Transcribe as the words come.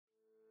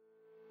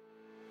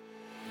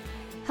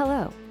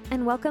Hello,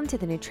 and welcome to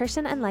the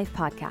Nutrition and Life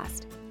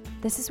Podcast.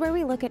 This is where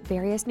we look at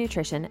various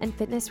nutrition and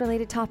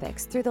fitness-related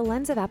topics through the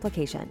lens of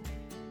application.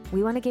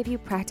 We want to give you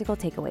practical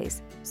takeaways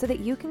so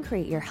that you can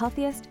create your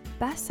healthiest,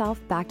 best self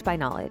backed by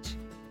knowledge.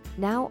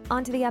 Now,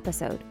 on to the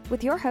episode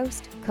with your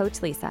host,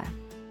 Coach Lisa.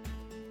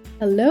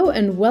 Hello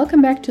and welcome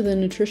back to the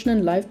Nutrition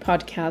and Life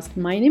Podcast.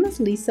 My name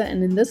is Lisa,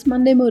 and in this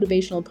Monday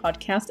Motivational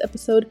Podcast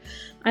episode,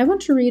 I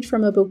want to read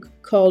from a book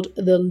called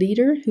The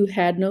Leader Who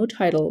Had No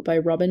Title by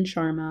Robin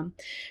Sharma.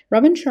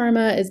 Robin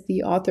Sharma is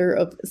the author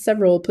of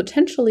several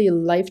potentially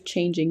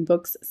life-changing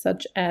books,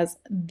 such as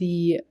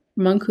The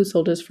Monk Who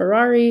Sold His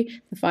Ferrari,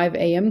 The 5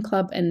 a.m.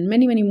 Club, and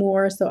many, many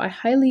more, so I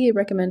highly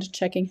recommend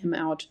checking him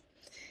out.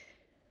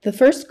 The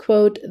first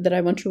quote that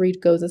I want to read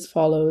goes as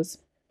follows.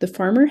 The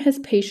farmer has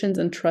patience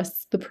and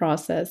trusts the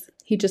process.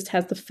 He just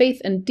has the faith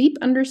and deep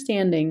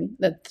understanding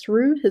that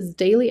through his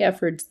daily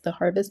efforts, the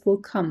harvest will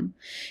come.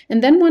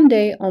 And then one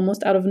day,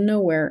 almost out of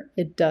nowhere,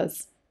 it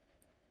does.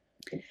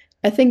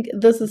 I think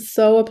this is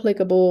so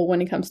applicable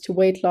when it comes to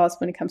weight loss,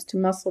 when it comes to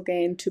muscle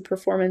gain, to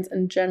performance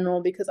in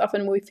general, because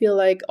often we feel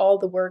like all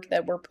the work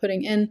that we're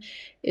putting in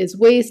is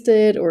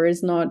wasted or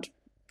is not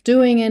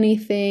doing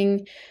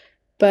anything.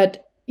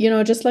 But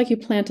just like you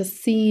plant a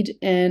seed,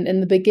 and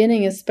in the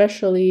beginning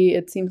especially,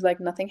 it seems like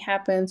nothing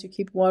happens. You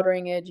keep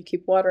watering it, you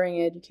keep watering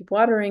it, you keep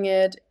watering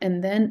it,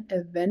 and then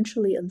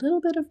eventually a little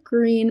bit of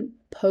green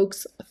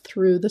pokes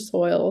through the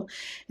soil.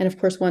 And of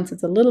course, once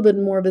it's a little bit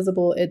more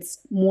visible, it's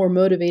more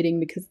motivating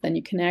because then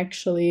you can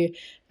actually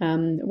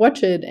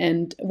watch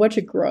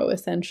it grow,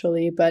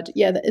 essentially. But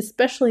yeah,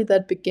 especially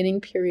that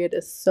beginning period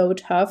is so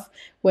tough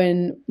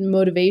when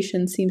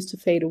motivation seems to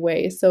fade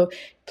away. So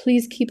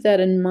please keep that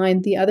in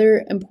mind. The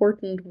other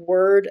important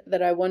word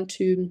that I want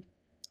to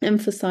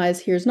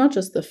emphasize here is not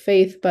just the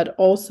faith, but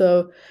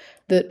also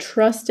the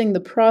trusting the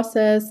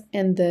process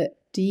and the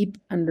deep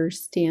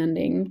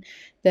understanding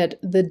that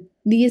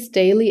these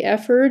daily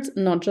efforts,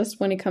 not just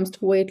when it comes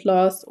to weight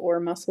loss or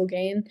muscle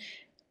gain,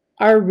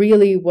 are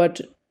really what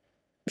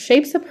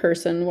shapes a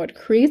person, what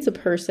creates a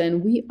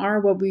person. We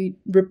are what we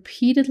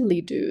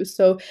repeatedly do.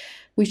 So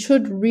we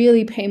should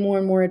really pay more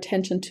and more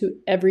attention to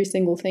every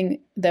single thing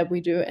that we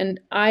do. And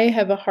I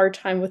have a hard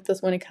time with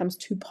this when it comes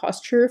to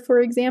posture, for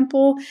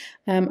example.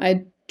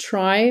 I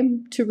try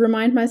to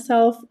remind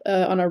myself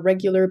on a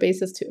regular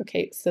basis to,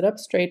 sit up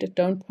straight,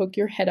 don't poke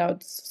your head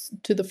out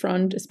to the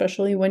front,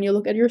 especially when you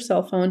look at your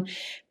cell phone.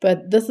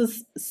 But this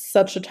is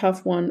such a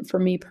tough one for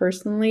me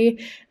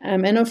personally.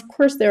 And of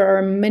course, there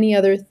are many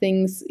other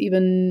things,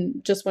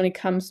 even just when it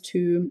comes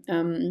to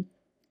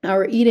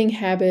our eating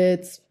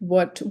habits,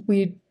 what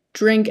we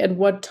drink at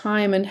what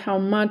time and how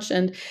much,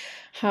 and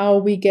how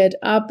we get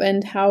up,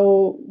 and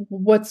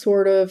what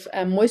sort of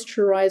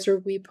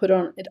moisturizer we put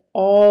on. It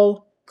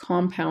all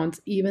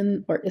compounds,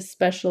 even or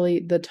especially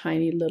the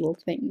tiny little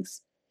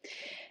things.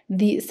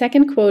 The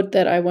second quote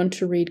that I want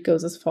to read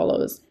goes as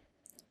follows.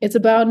 It's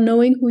about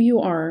knowing who you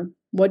are,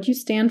 what you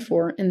stand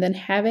for, and then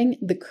having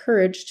the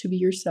courage to be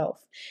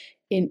yourself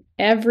in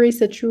every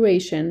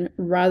situation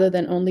rather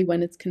than only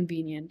when it's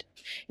convenient.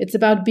 It's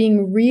about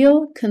being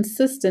real,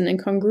 consistent,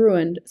 and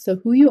congruent, so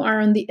who you are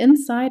on the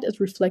inside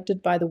is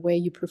reflected by the way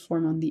you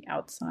perform on the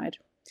outside.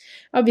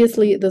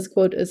 Obviously, this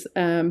quote is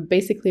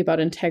basically about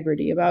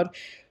integrity, about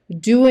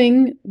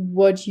doing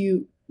what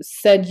you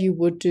said you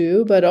would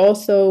do, but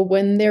also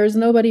when there's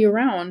nobody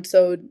around.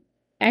 So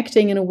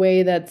acting in a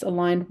way that's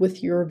aligned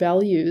with your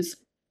values.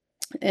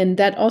 And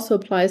that also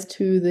applies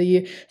to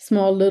the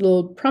small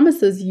little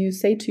promises you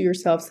say to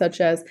yourself, such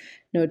as,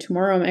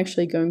 tomorrow I'm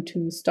actually going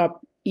to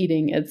stop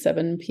eating at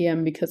 7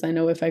 p.m. because I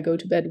know if I go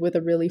to bed with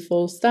a really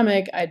full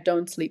stomach, I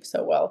don't sleep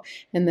so well.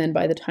 And then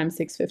by the time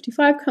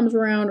 6:55 comes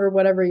around or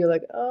whatever, you're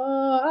like,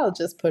 I'll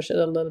just push it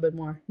a little bit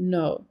more.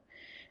 No.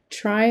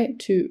 I'm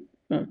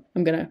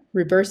going to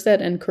reverse that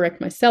and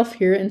correct myself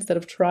here instead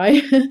of try,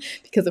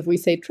 because if we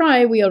say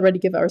try, we already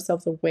give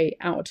ourselves a way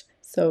out.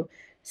 So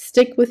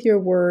stick with your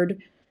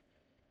word,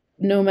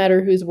 no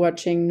matter who's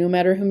watching, no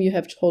matter whom you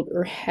have told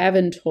or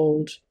haven't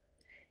told.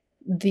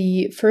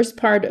 The first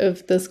part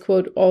of this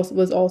quote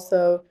was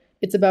also,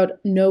 it's about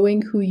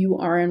knowing who you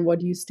are and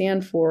what you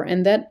stand for.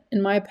 And that,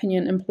 in my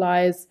opinion,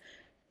 implies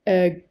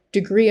a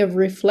degree of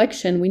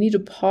reflection. We need to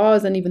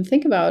pause and even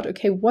think about,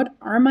 what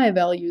are my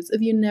values? If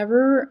you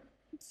never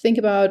think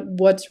about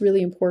what's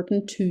really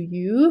important to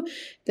you,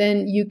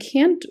 then you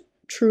can't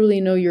truly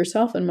know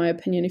yourself, in my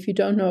opinion. If you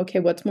don't know,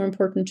 what's more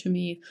important to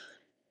me,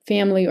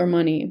 family or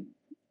money,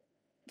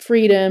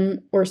 freedom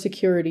or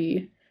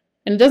security.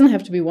 And it doesn't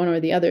have to be one or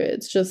the other.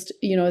 It's just,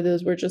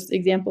 those were just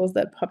examples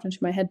that popped into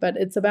my head. But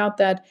it's about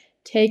that.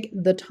 Take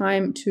the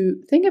time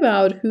to think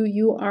about who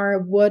you are,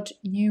 what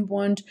you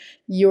want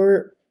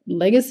your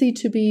legacy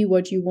to be,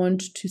 what you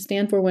want to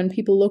stand for. When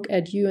people look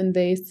at you and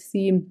they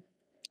see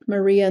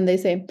Maria and they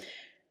say,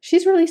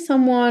 she's really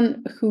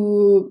someone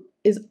who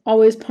is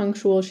always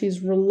punctual,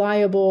 she's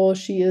reliable,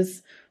 she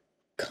is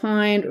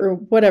kind or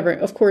whatever.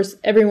 Of course,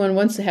 everyone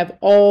wants to have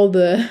all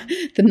the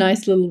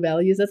nice little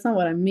values. That's not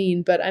what I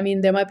mean. But I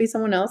mean, there might be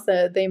someone else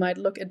that they might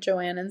look at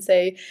Joanne and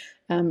say,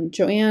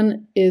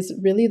 Joanne is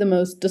really the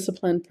most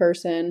disciplined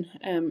person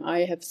I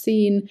have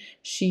seen.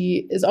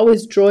 She is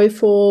always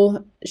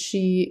joyful.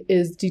 She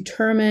is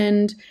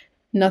determined.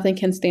 Nothing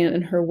can stand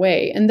in her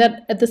way. And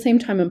that at the same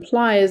time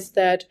implies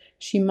that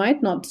she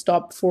might not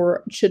stop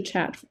for chit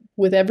chat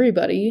with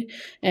everybody.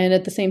 And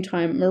at the same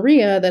time,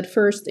 Maria, that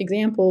first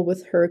example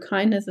with her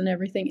kindness and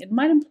everything, it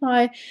might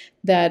imply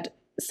that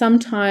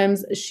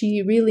sometimes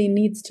she really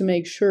needs to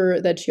make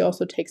sure that she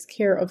also takes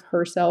care of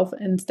herself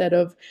instead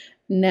of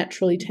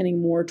naturally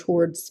tending more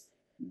towards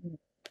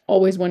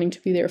always wanting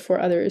to be there for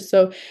others.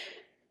 So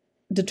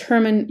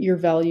determine your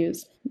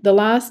values. The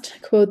last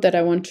quote that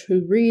I want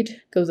to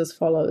read goes as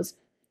follows.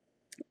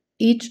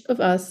 Each of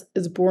us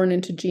is born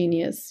into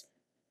genius.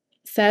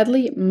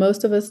 Sadly,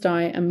 most of us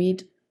die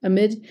amid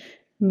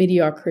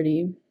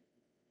mediocrity.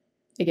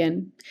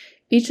 Again,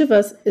 each of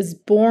us is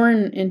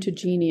born into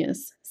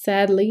genius.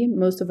 Sadly,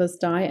 most of us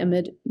die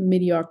amid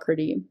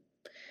mediocrity.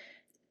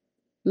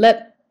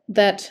 Let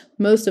that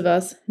most of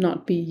us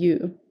not be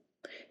you.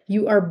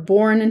 You are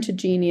born into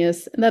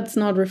genius. And that's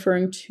not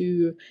referring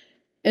to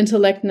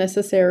intellect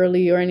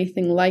necessarily or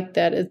anything like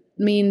that. It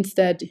means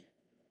that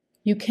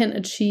you can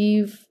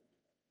achieve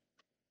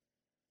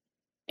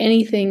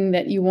anything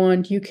that you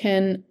want. You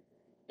can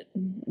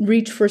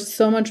reach for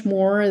so much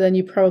more than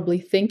you probably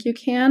think you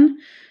can.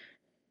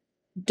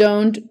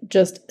 Don't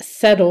just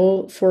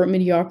settle for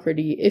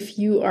mediocrity. If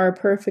you are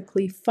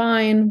perfectly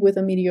fine with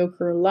a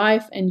mediocre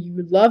life and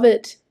you love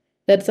it,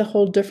 that's a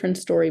whole different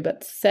story.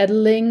 But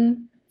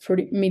settling for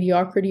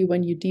mediocrity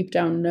when you deep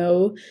down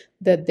know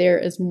that there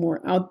is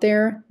more out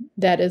there,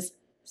 that is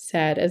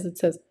sad. As it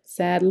says,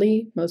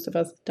 sadly, most of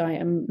us die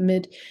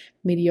amid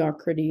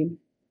mediocrity.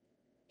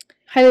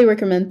 Highly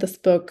recommend this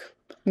book.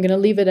 I'm going to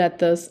leave it at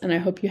this, and I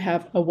hope you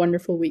have a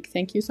wonderful week.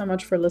 Thank you so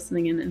much for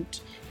listening in,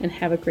 and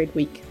have a great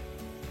week.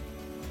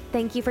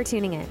 Thank you for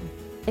tuning in.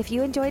 If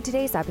you enjoyed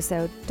today's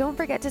episode, don't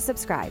forget to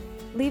subscribe,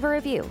 leave a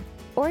review,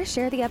 or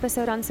share the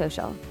episode on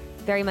social.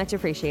 Very much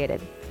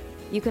appreciated.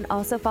 You can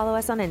also follow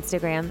us on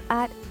Instagram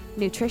at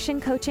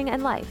Nutrition Coaching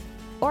and Life,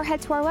 or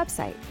head to our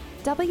website,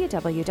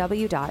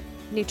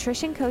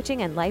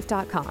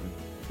 www.nutritioncoachingandlife.com,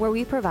 where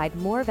we provide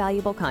more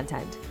valuable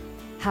content.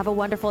 Have a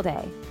wonderful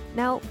day.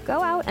 Now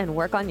go out and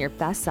work on your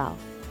best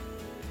self.